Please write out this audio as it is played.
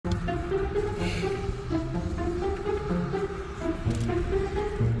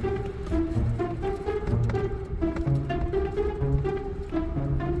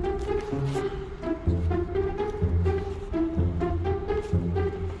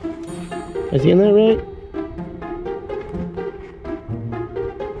Is he in there right?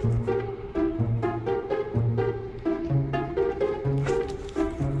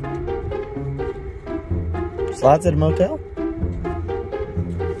 Slots at a motel?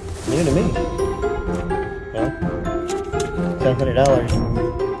 New to me. Well, $700.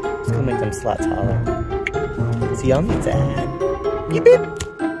 Let's go make them slots holler. See you on the inside. Beep beep.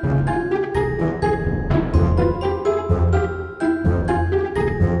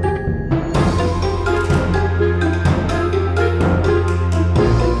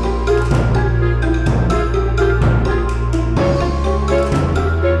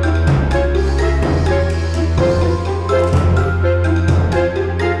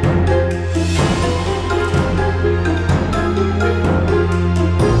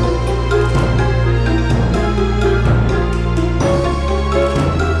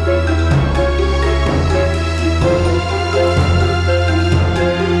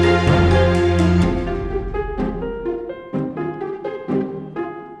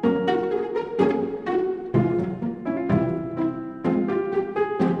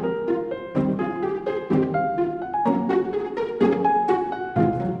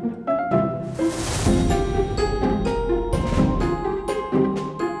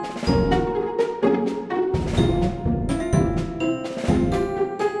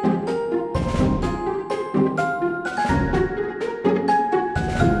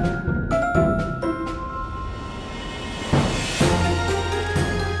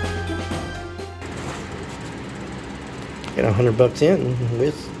 Got $100 in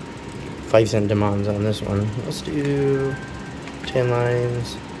with 5-cent demands on this one. Let's do 10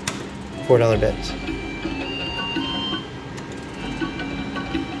 lines, $4 bets.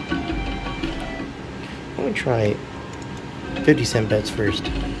 Let me try 50-cent bets first.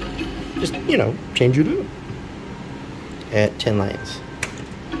 Just, you know, change it up. At 10 lines.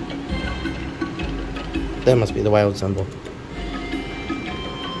 That must be the wild symbol.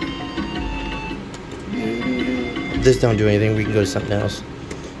 If this don't do anything, we can go to something else.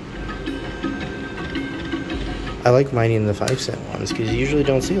 I like mining the 5-cent ones because you usually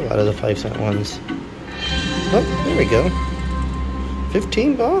don't see a lot of the 5-cent ones. Oh, there we go.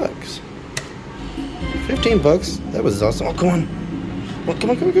 15 bucks. 15 bucks. That was awesome. Oh, come on. Oh, come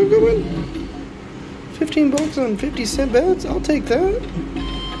on. 15 bucks on 50-cent bets. I'll take that.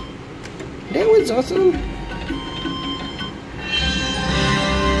 That was awesome.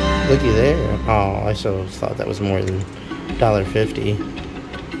 Looky there. Oh, I so thought that was more than $1.50.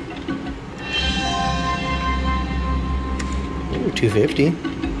 Ooh, $2.50.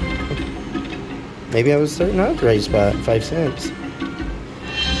 Maybe I was starting out the right spot. 5 cents.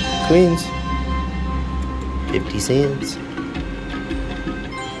 Queens. 50 cents.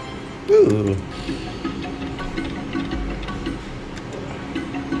 Ooh.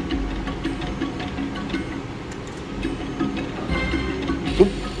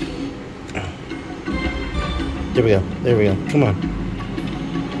 There we go. There we go. Come on.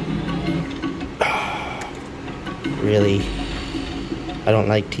 Really? I don't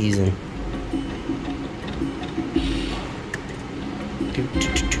like teasing.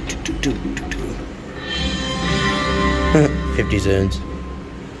 50 cents.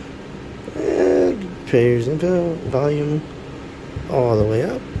 And players info, volume, all the way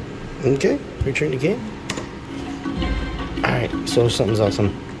up. Okay, return to game. Alright, so something's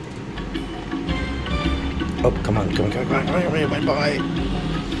awesome. Oh, come on. It went by.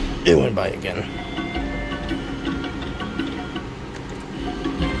 It went by again.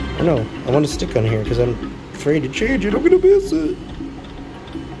 I know, I want to stick on here because I'm afraid to change it. I'm going to miss it.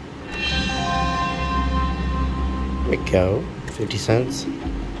 There we go. 50 cents.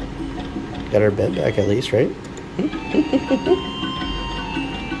 Got our bet back at least, right?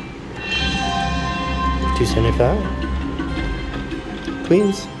 $2.75.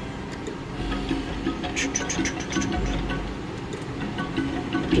 Queens.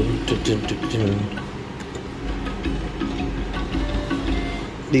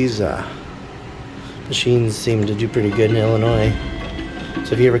 These machines seem to do pretty good in Illinois.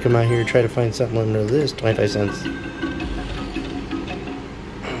 So if you ever come out here, try to find something under this, 25 cents.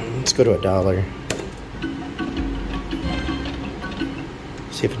 Let's go to $1.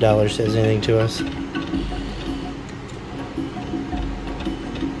 See if $1 says anything to us.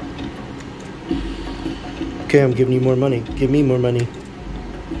 Okay, I'm giving you more money. Give me more money.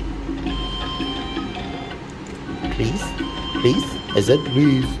 Please? Please? I said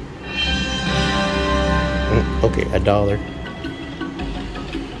please. Okay, $1.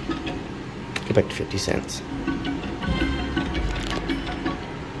 Get back to 50 cents.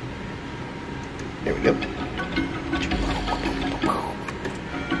 There we go.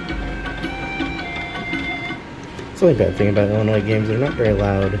 It's the only bad thing about Illinois games, they're not very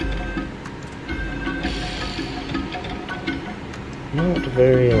loud. Not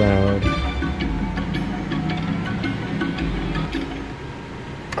very loud.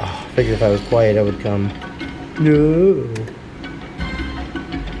 Oh, I figured if I was quiet, I would come. No.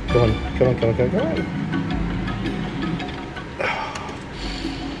 Come on, come on, come on, come on, come on.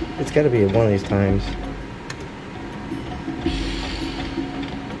 It's gotta be at one of these times.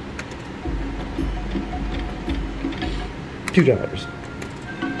 $2.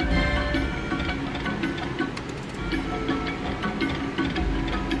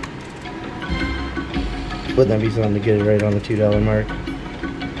 Wouldn't that be something to get it right on the $2 mark?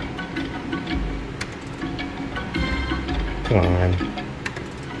 Come on.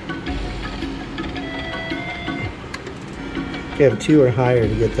 You have 2 or higher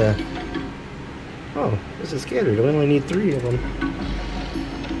to get the... Oh, this is scattered. We only need 3 of them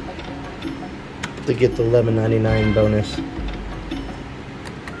to get the $11.99 bonus.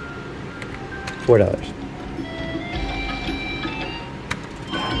 $4.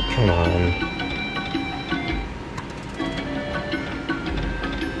 Oh, come on.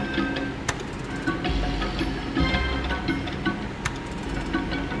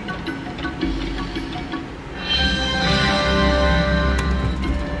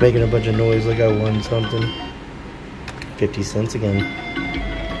 Making a bunch of noise like I won something. 50 cents again.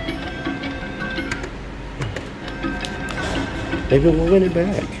 Maybe we'll win it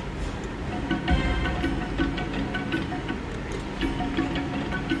back.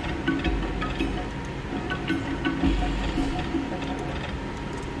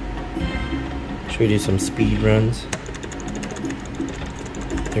 Should we do some speed runs?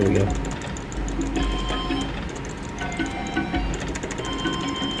 Here we go.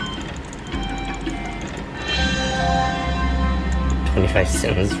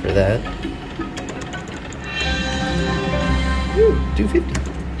 $0.25 for that. Ooh, $2.50.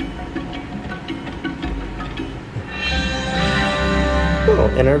 Oh,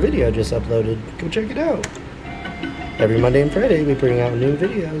 and our video just uploaded. Go check it out. Every Monday and Friday we bring out new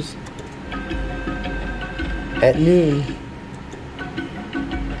videos. At noon.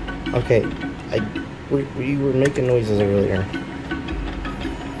 Okay, we were making noises earlier.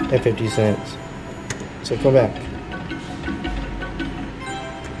 At 50 cents. So come back.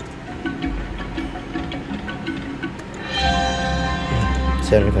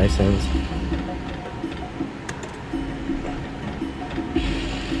 75 cents.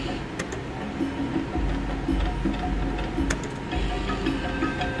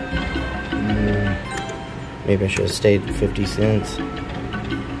 Maybe I should have stayed at 50 cents.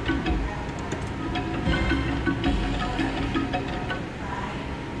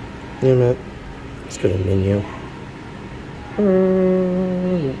 You know what? Let's go to menu.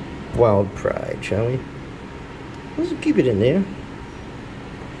 Wild Pride, shall we? Let's keep it in there.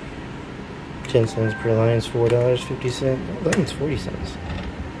 10 cents per line is $4, 50 cents. Oh, that one's 40 cents.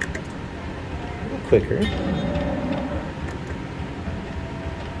 A little quicker.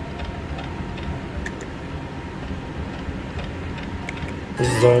 This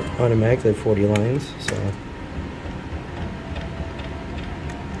is automatically 40 lines, so.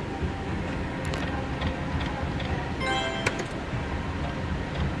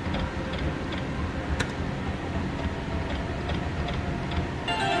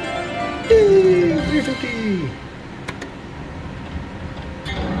 Yay, $3.50.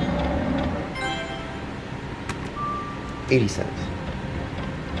 $0.80.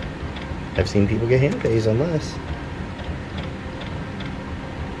 I've seen people get hand pays on less.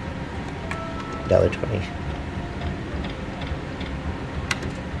 $1.20.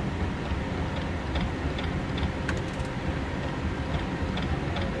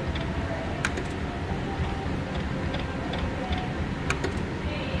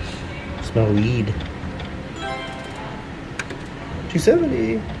 Smell weed.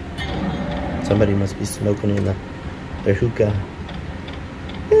 $2.70. Somebody must be smoking in their hookah.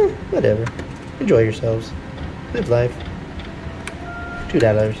 Whatever. Enjoy yourselves. Live life.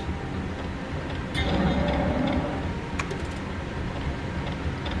 $2.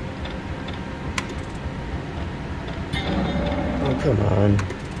 Oh, come on.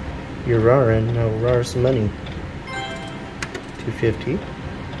 You're roaring. I'll roar some money. $2.50.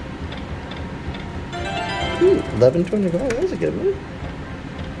 Ooh, $11.25. That was a good one.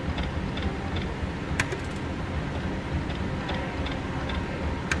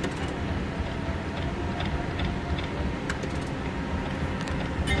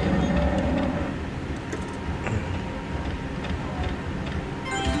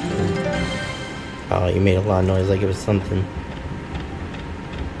 thought you made a lot of noise like it was something.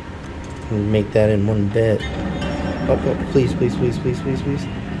 Make that in one bit. Oh, oh, please, please, please, please, please, please.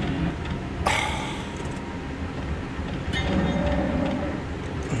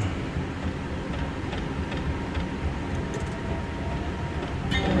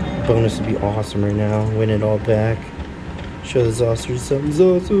 Bonus would be awesome right now. Win it all back. Show the Zossers something's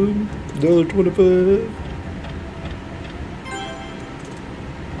awesome. $1.25.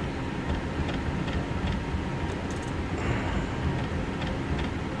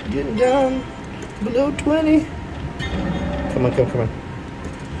 Getting down below 20. Come on, come on.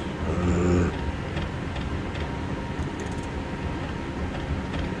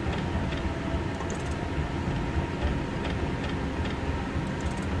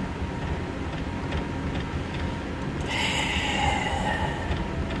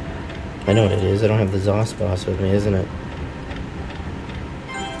 I know what it is. I don't have the Zoss Boss with me, isn't it?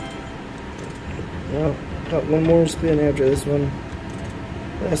 Well, got one more spin after this one.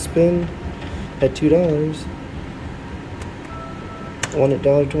 Last spin at $2. One at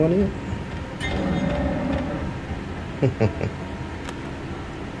 $1.20.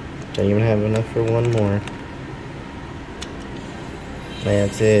 Don't even have enough for one more.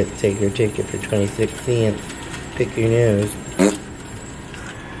 That's it. Take your ticket for 26 cents. Pick your nose.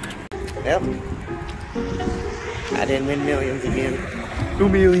 Yep. I didn't win millions again. No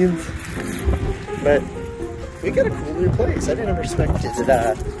millions. But we got a cool new place. I didn't ever expect it.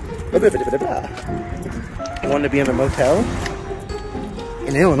 I wanted to be in a motel.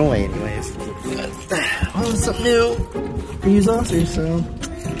 In Illinois, anyways. Well, it's something new for you Zossers, so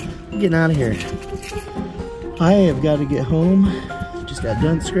I'm getting out of here. I have got to get home. Just got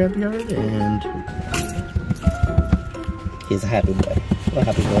done at the scrapyard, and he's a happy boy. What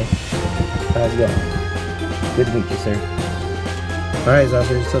a happy boy. How's it going? Good to meet you, sir. Alright,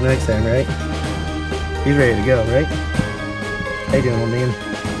 Zossers, until next time, right? He's ready to go, right? How you doing, old man?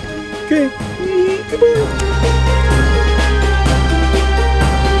 Okay. Come on.